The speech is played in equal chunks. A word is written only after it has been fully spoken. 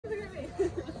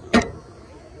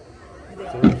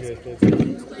So where did you guys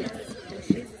play?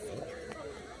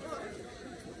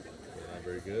 Not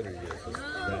very good, or you guys just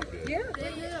that good? Yeah,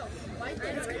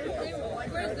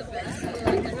 we're the best.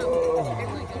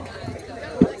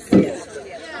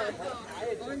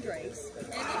 Andres.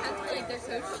 And like their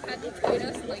coach hadn't played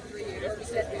us in like 3 years. We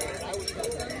said I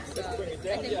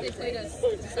think they played us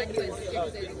second year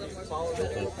because they were a little more ball. I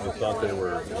thought they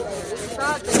were.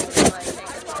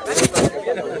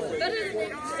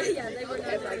 Yeah, they were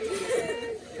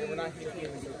not like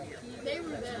they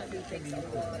were bad.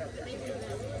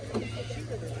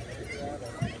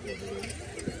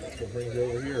 What brings you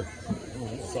over here?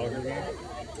 Soccer game?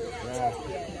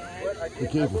 We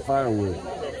came for firewood.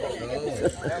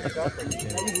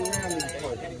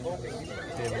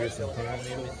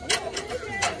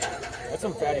 That's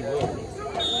some fatty wood.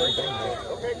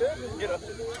 Okay, good. Get up.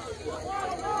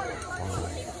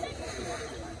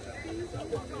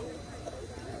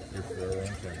 You're throwing.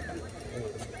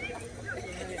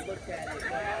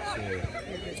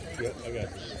 Yep, I got you.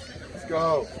 Let's go.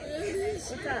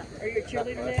 What's up? Are you a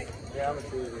cheerleader, Nick? Yeah, I'm a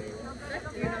cheerleader.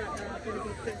 You're not going to be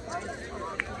good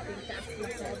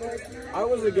I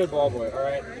was a good ball boy, all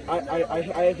right.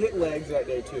 I hit legs that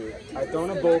day too. I thrown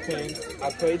a bullpen.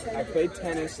 I played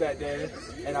tennis that day,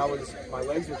 and my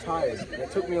legs were tired. And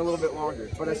it took me a little bit longer,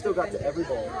 but I still got to every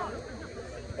ball.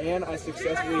 And I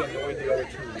successfully annoyed the other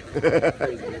team.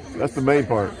 Crazy. That's the main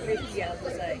part.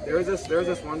 There was this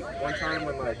one time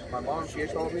when like my mom, she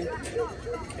had called me,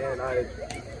 and I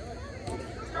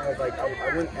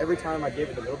wouldn't, every time I gave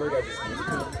it to Milberg, I just gave it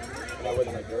to him, and I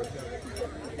wouldn't like throw it to him.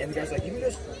 And the guy's like, you can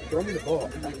just throw me the ball.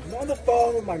 I'm like, I'm on the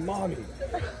phone with my mommy.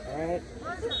 Alright?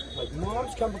 Like,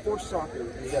 moms come before soccer.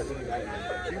 And he got really mad at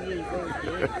me. Like, you really throwing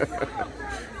good?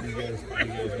 You guys want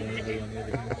anybody on the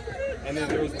other team? And then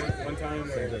there was one time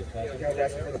where the guy was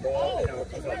asking for the ball, and I was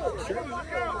like, sure. I'm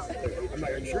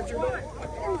like, are you sure it's your ball? I'm like,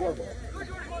 oh, it's our ball.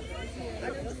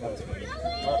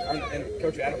 And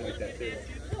Coach Adam liked that too.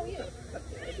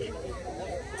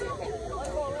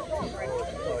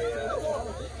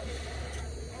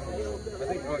 I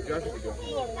think Josh would be good.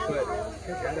 But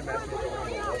Coach Adam asked me to go on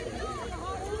the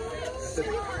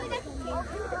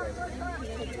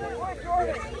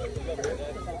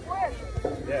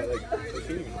yeah, like the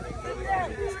team.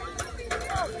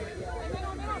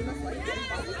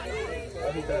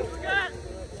 Oh, he does.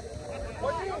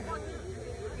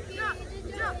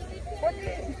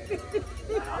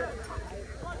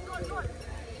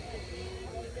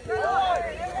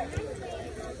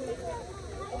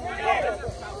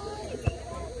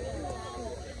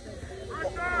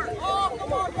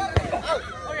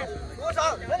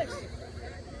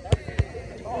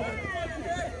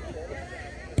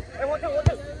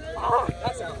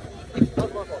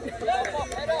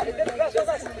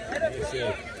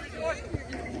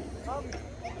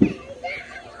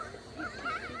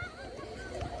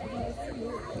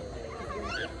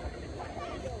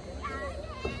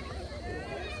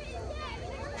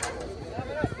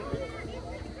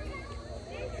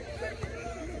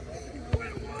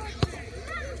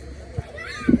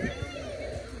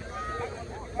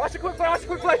 Watch the quick play, watch the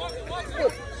quick play.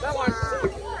 That one.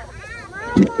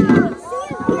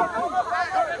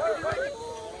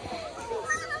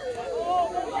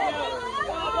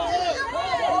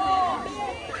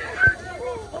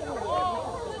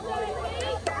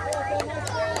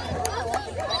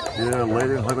 Yeah, lay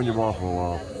there and hug on your ball for a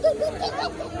while.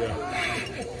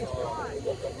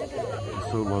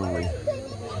 It's so lonely.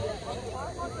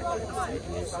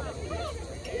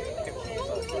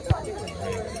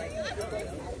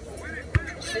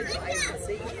 I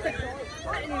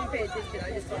didn't even pay attention. I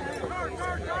just thought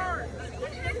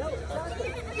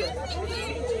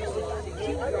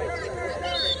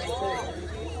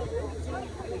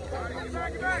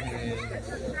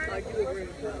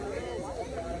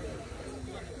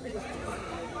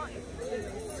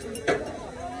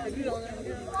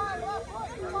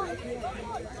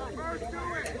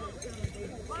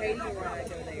Katie and I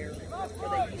go there, or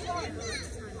they used to,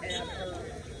 and I've heard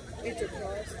it's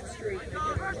across the street.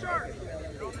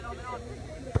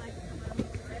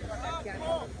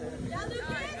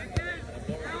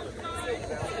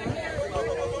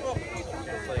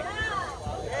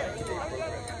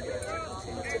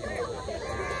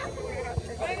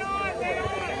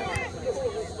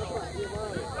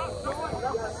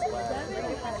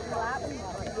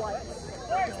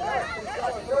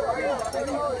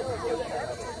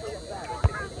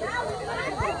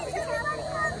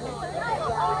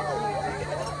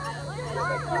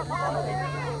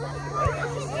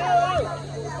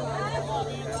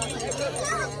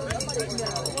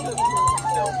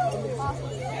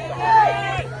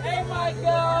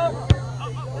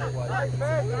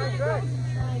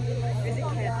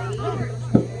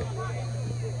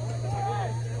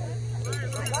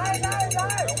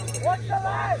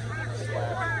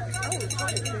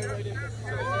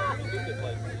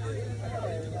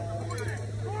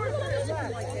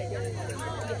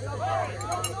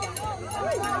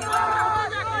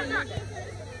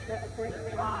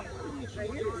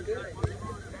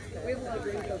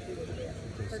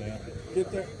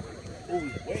 Oh,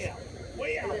 way out.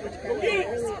 Way out.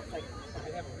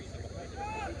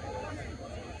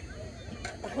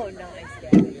 Oh, nice,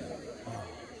 Daddy.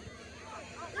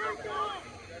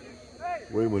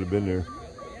 William would have been there.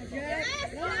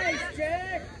 Jack, nice,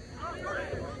 Jack. In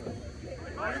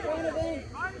front of him.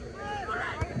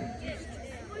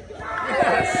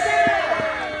 Yes!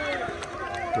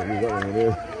 Can't leave that one in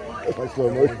there. Like slow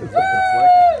motion.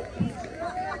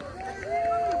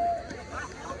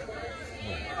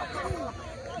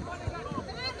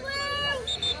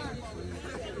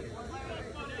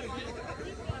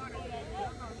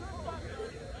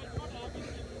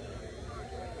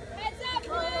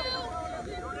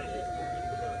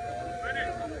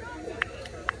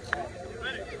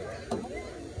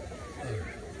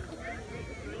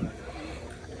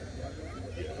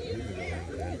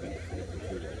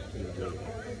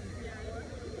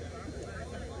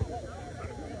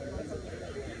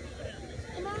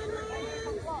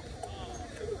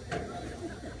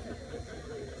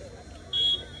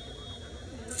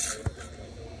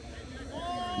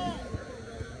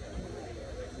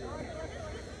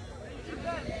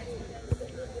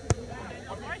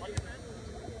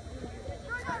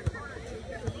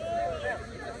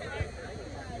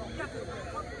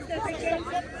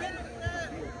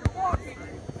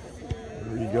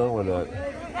 Where are you going with that?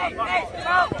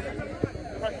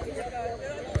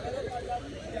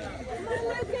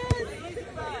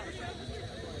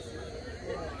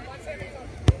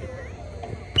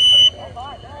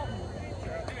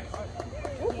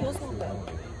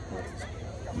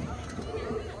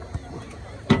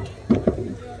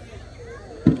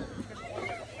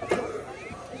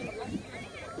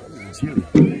 It's you.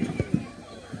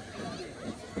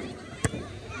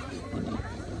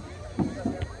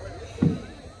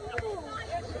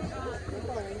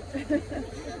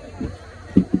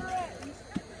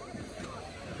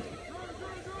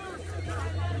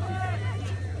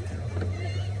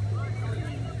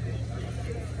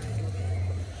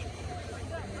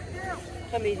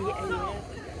 How many do you have?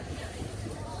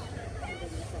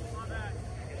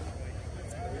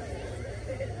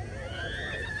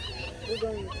 We're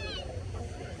going to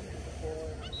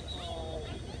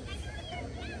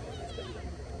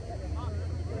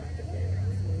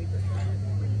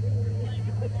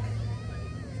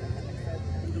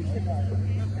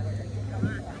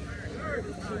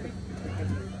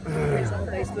it's on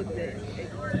Facebook that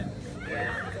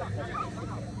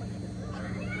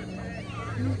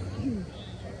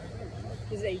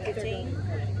is it 8:15?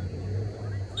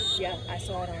 Yeah, I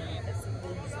saw it on it's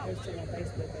posted on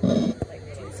Facebook. Like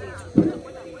 2 seats.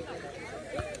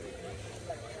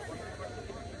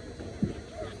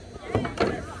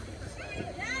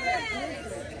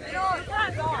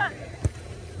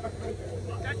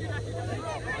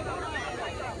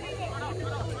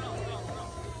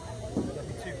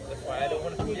 That's why I don't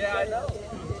want to. Yeah, I know.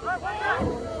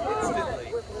 Instantly.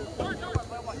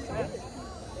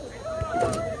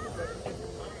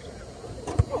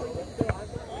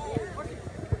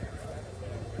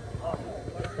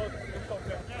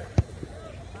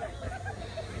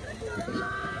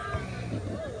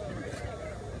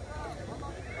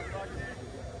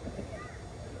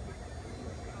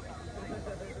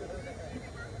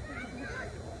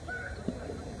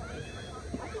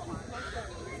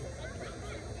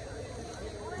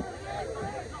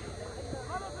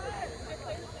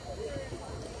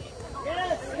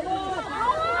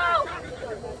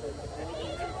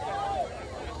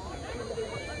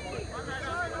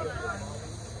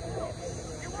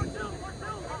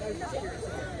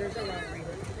 There's a lot of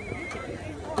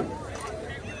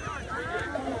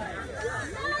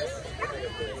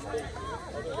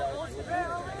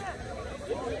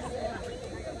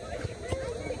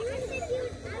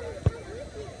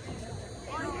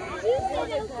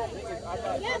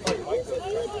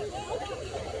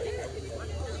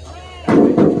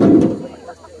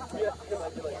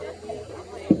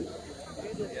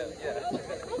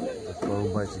The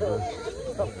phone bites the dust.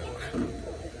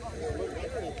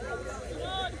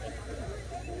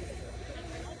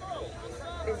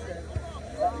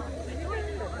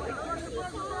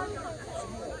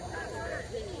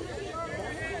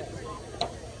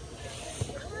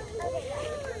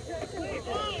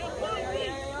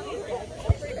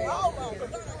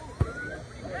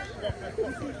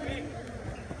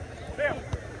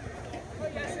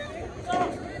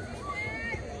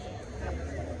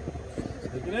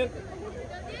 Looking in.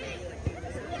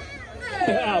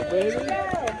 Yeah, baby. I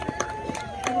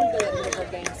want the little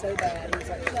game so bad. He's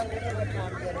like, I never have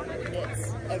time to go to my knits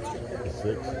extra. 6.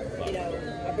 You know,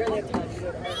 I barely have time to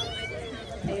go to her.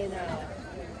 And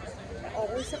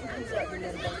always something comes up in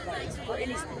them fights for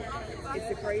any sport. It's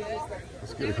the craziest thing.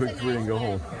 Let's get a quick 3 and go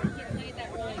home.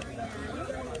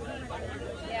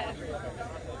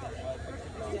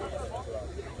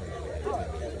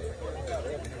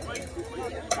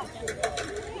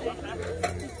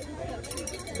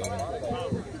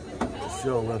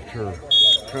 Michelle left her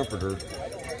comforter.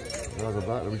 I was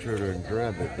about to reach her to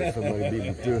grab it, but somebody beat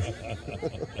me to it.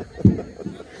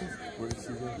 Where did she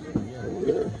go? Over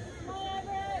there.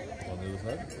 On the other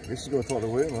side? I guess she's going to talk to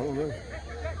William. I don't know.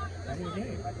 He's in the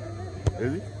game.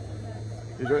 Is he?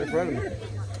 He's right in front of me.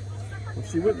 Well,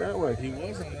 she went that way. He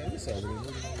was on the other side. I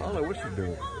don't know what she's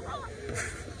doing.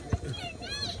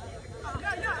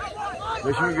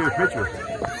 Make sure you get a picture.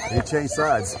 He changed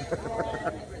sides. Is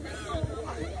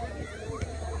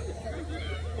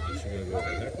she going to go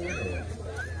heckle or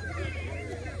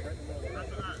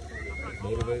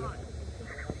motivate him?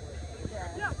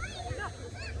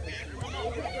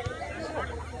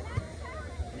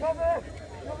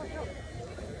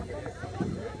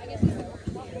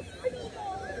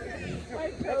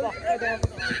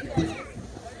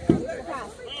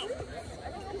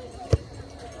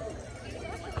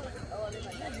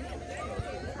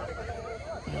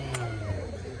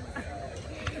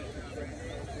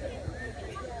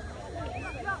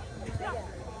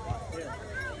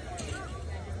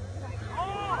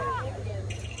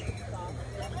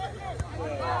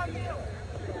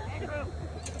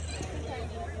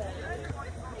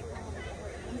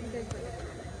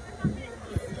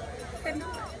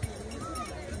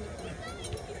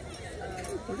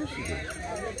 What is she doing?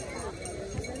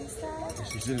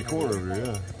 She's in the corner over there,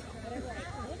 yeah.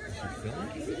 Is she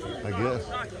filming? I guess.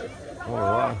 I don't know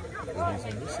why. Well, he's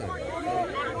on this side.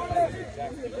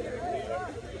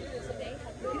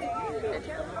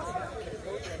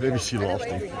 Maybe she lost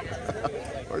him.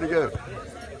 Where'd he go?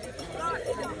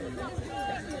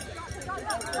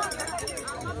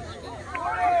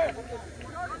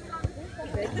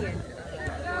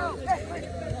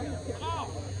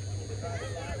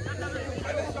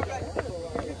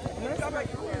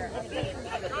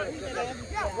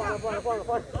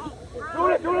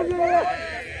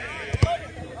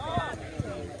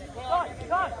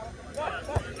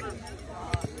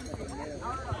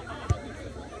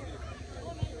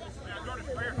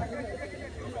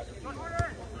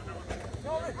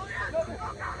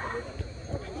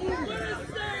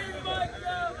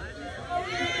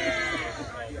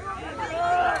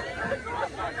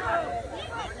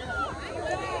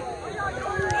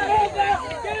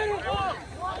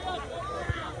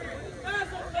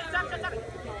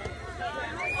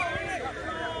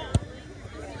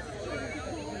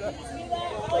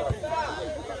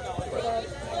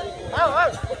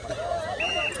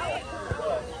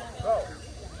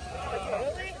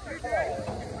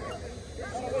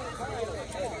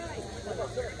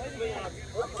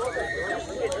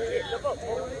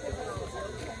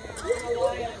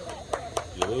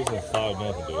 You're losing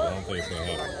 5-0, dude. I don't think it's going to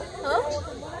happen. Huh?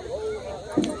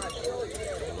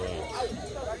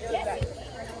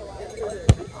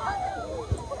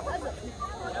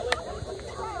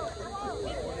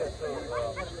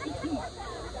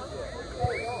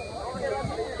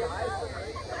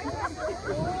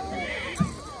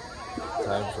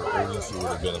 Time for urgency would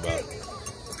have been about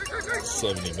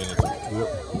 70 minutes. Yep.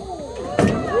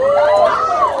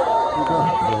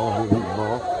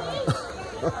 Ball.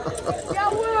 Yeah,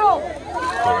 Will!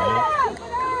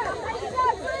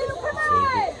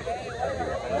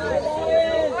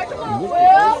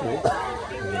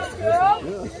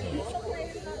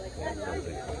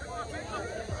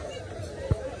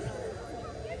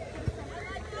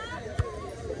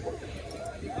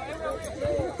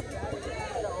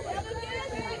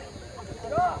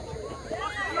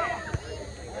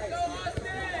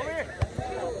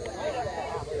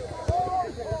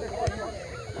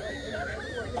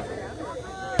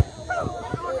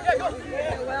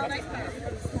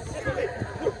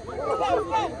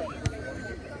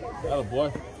 Oh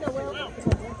boy.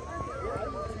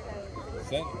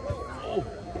 Send. Oh.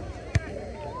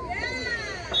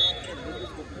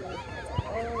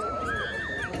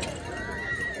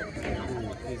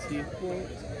 Is he hurt?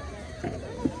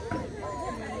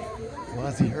 Why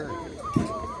is he hurt?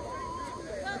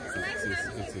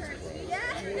 It's his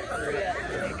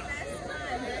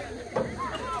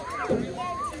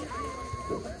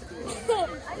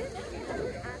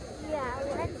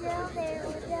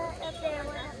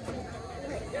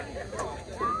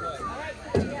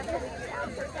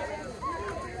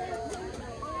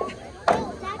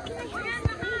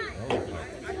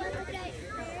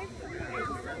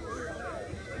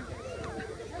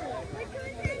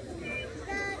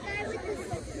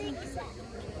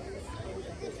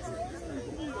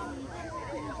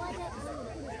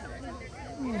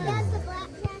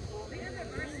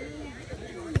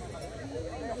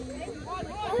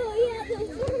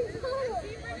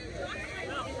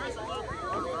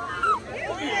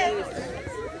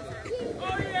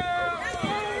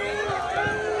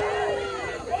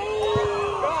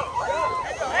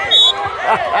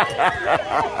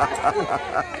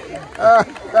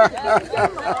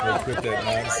Quit that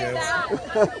nonsense.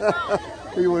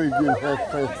 He wanted you to have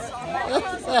faith.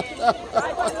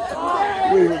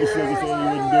 We went to show us all you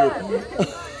wouldn't do it.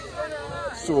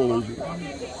 Sore loser.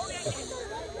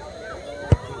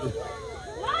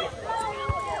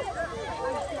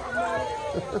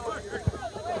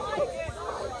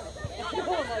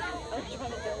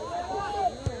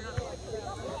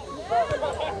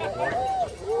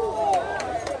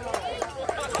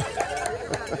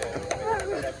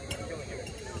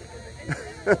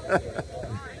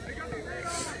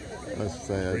 That's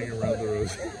sad. Bring it around the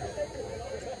rose.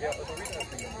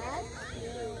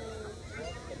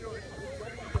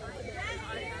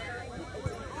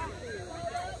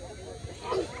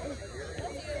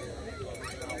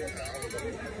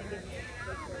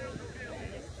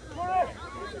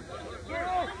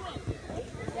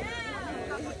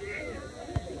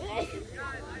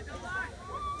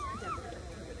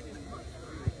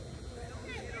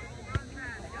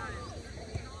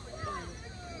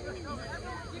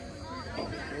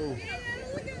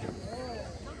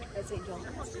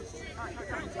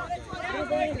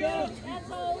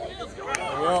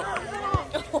 Well,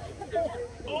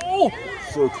 Oh!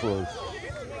 So close.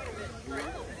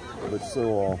 But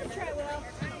so off.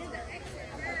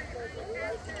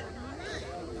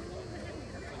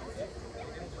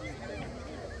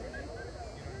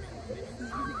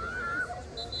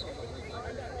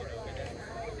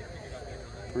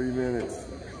 Three minutes.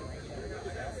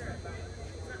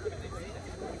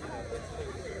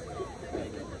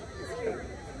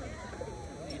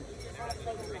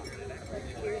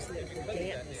 Here's the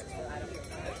dampness.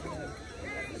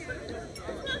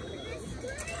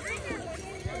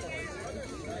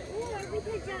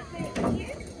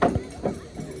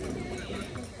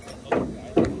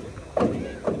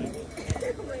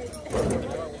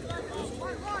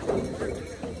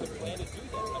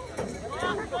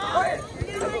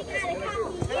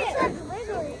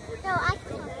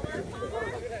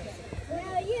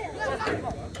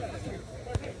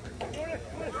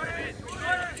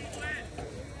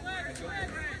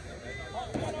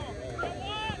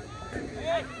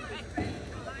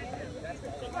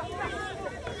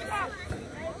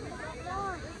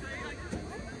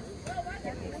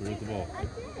 with the ball.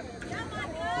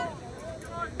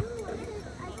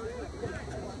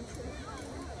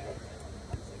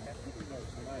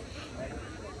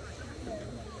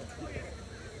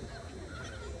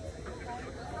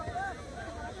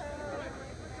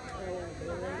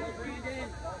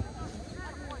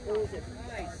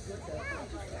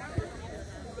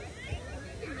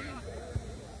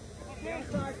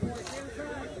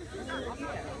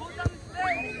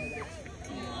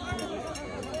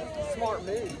 Smart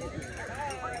move.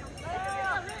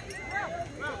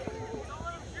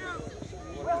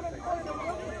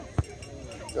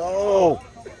 Oh,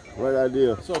 right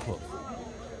idea. So close.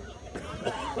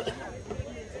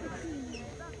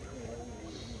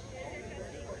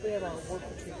 We have our work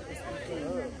retreat this weekend,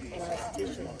 and our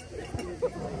esthetician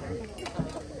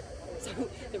so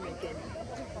they're making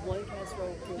one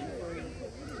casserole gluten-free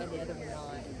and the other one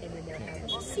not, and then they're having a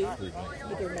soup.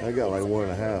 But they're I making got like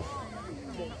 1.5.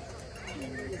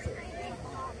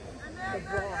 the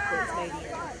broth that's made in.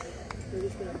 They're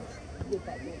just going to get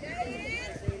that gluten.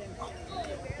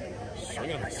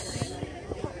 Swing and a miss.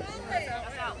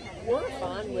 We're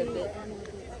fine with it.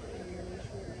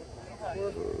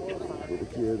 We're fine. Little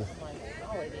kid. Like,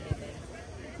 I'll eat anything.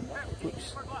 Oops.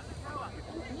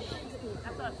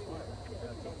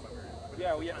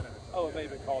 Yeah, well, yeah. Oh, it may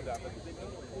have been called down.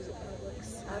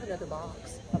 I have another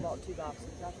box. I bought 2 boxes.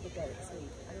 I have to look at it and see.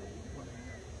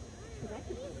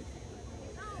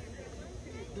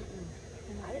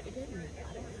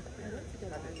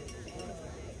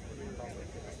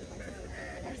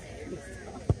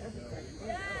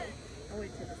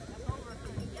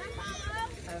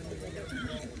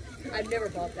 I've never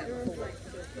bought that before.